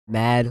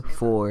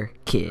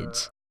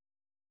Mad4Kids.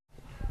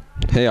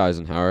 Hey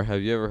Eisenhower,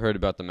 have you ever heard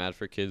about the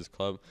Mad4Kids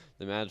Club?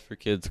 The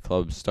Mad4Kids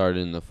Club started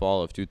in the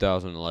fall of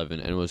 2011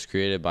 and was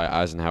created by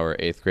Eisenhower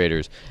 8th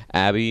graders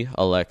Abby,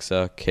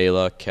 Alexa,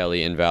 Kayla,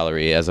 Kelly, and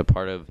Valerie as a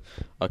part of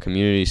a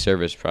community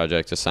service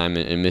project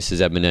assignment in Mrs.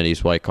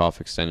 Ebonetti's Wyckoff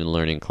Extended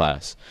Learning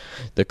class.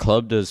 The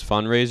club does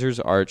fundraisers,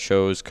 art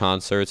shows,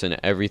 concerts, and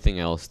everything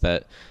else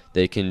that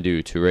they can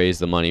do to raise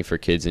the money for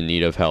kids in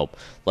need of help.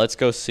 Let's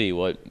go see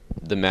what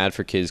the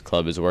Mad4Kids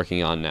Club is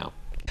working on now.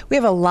 We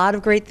have a lot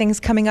of great things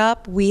coming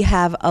up. We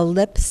have a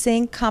lip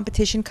sync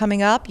competition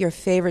coming up. Your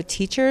favorite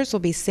teachers will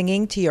be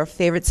singing to your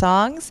favorite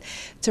songs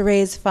to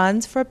raise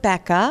funds for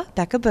Becca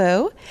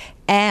Boo.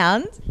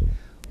 And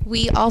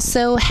we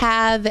also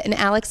have an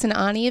Alex and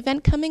Ani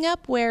event coming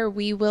up where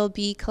we will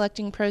be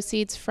collecting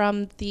proceeds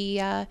from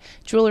the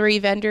jewelry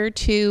vendor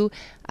to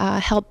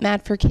help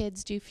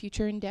Mad4Kids do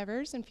future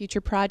endeavors and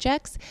future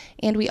projects.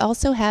 And we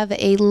also have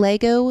a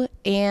Lego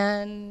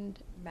and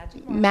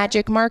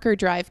Magic marker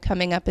drive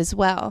coming up as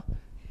well.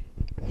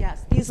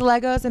 Yes, these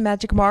Legos and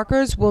magic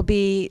markers will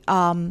be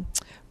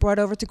brought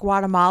over to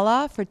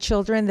Guatemala for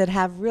children that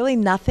have really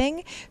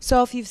nothing.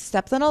 So if you've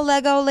stepped on a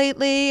Lego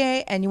lately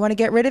and you want to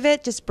get rid of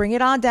it, just bring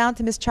it on down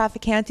to Miss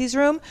Traficante's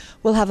room.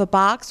 We'll have a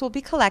box we'll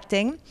be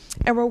collecting.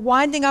 And we're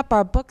winding up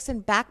our books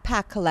and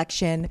backpack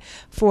collection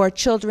for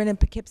children in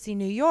Poughkeepsie,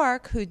 New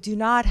York who do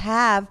not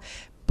have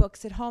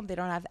books at home. They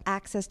don't have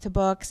access to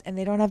books and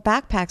they don't have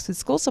backpacks with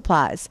school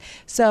supplies.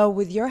 So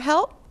with your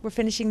help, we're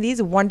finishing these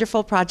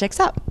wonderful projects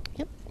up.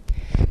 Yep.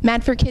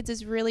 Mad4Kids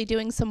is really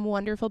doing some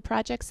wonderful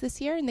projects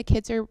this year, and the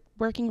kids are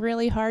working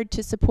really hard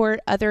to support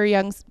other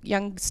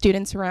young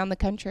students around the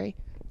country.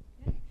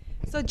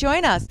 So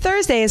join us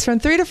Thursdays from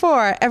 3 to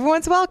 4.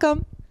 Everyone's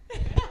welcome.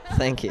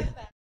 Thank you.